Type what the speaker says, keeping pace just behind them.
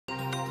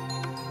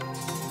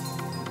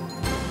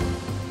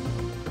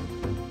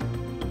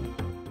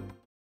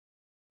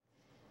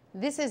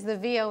This is the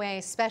VOA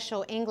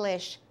Special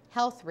English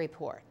Health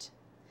Report.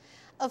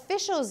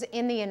 Officials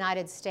in the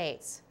United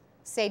States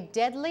say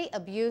deadly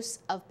abuse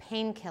of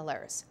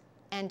painkillers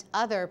and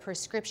other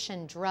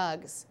prescription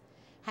drugs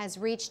has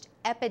reached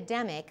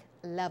epidemic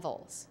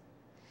levels.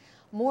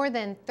 More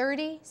than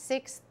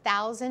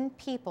 36,000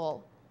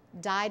 people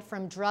died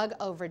from drug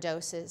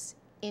overdoses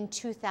in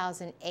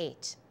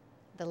 2008,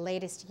 the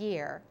latest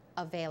year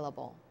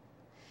available.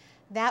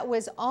 That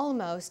was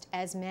almost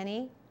as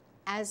many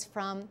as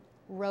from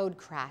road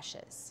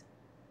crashes.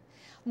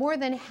 More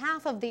than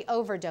half of the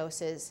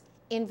overdoses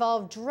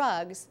involve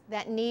drugs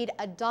that need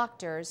a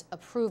doctor's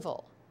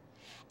approval,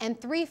 and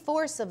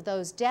 3/4 of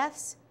those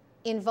deaths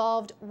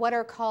involved what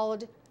are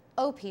called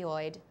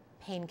opioid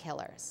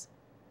painkillers.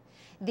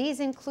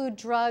 These include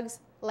drugs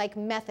like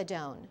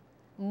methadone,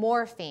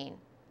 morphine,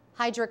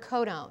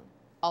 hydrocodone,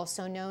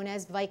 also known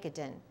as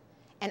Vicodin,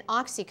 and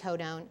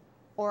oxycodone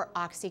or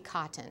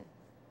Oxycontin.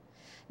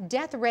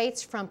 Death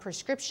rates from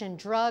prescription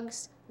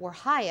drugs were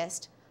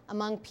highest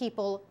among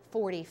people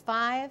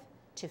 45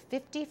 to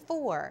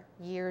 54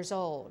 years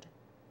old.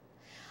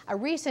 A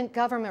recent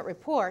government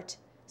report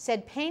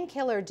said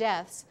painkiller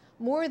deaths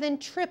more than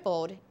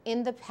tripled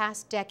in the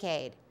past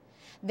decade.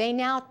 They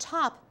now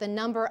top the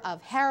number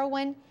of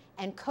heroin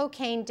and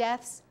cocaine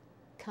deaths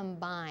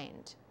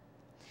combined.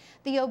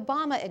 The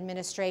Obama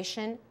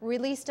administration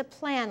released a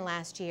plan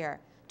last year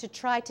to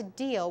try to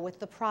deal with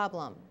the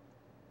problem.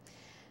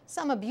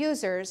 Some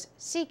abusers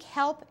seek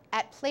help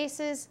at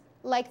places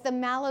like the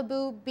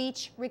Malibu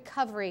Beach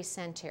Recovery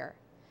Center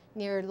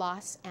near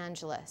Los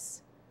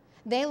Angeles.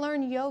 They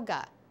learn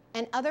yoga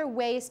and other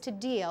ways to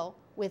deal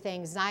with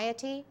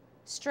anxiety,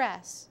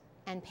 stress,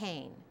 and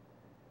pain.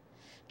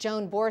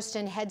 Joan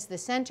Borston heads the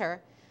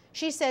center.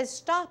 She says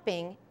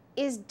stopping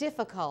is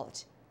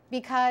difficult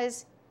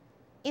because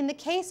in the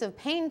case of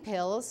pain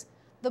pills,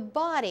 the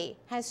body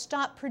has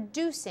stopped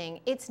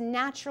producing its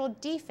natural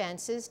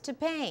defenses to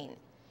pain,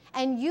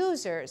 and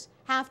users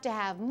have to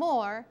have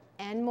more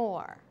and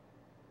more.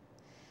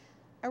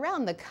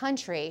 Around the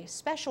country,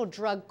 special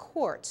drug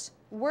courts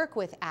work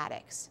with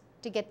addicts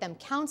to get them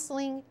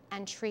counseling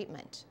and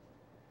treatment.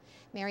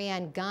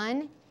 Marianne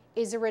Gunn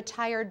is a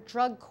retired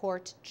drug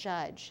court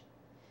judge.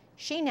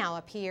 She now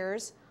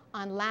appears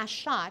on Last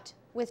Shot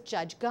with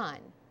Judge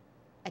Gunn,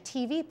 a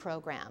TV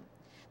program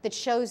that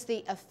shows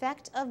the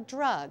effect of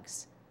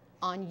drugs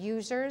on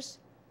users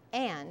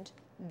and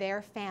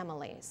their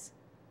families.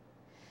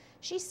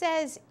 She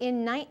says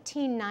in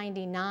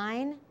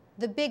 1999,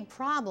 the big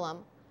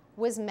problem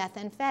was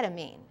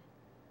methamphetamine.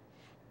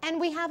 And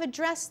we have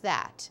addressed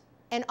that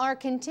and are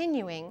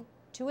continuing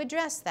to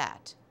address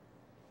that.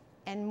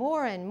 And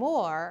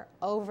more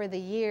over the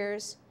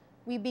years,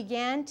 we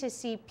began to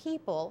see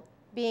people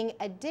being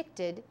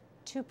addicted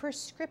to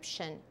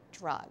prescription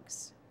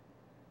drugs.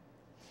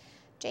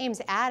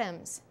 James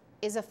Adams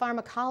is a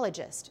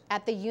pharmacologist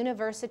at the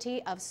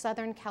University of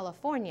Southern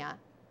California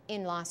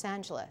in Los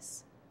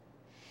Angeles.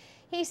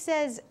 He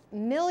says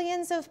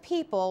millions of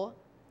people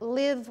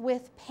live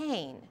with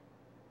pain,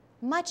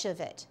 much of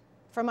it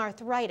from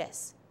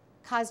arthritis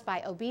caused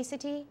by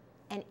obesity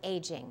and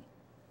aging.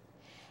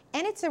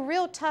 And it's a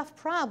real tough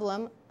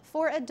problem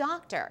for a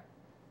doctor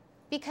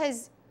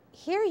because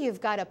here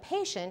you've got a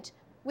patient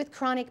with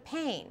chronic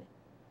pain,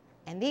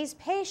 and these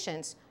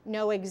patients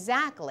know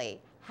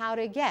exactly how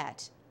to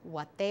get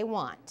what they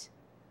want.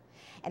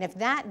 And if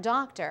that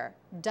doctor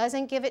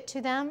doesn't give it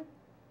to them,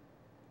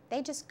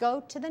 they just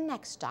go to the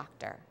next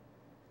doctor.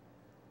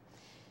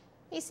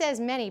 He says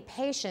many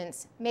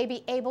patients may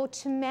be able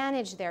to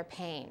manage their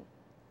pain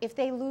if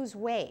they lose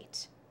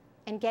weight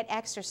and get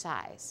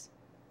exercise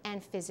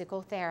and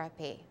physical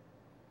therapy.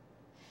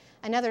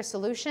 Another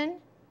solution,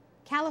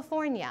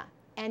 California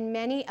and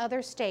many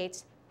other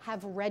states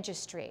have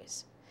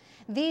registries.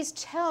 These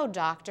tell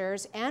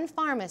doctors and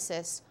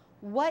pharmacists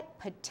what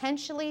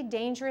potentially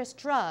dangerous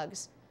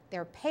drugs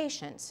their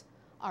patients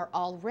are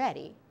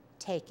already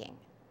taking.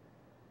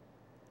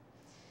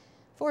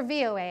 For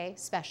VOA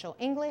Special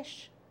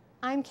English,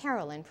 I'm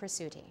Carolyn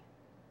Presutti.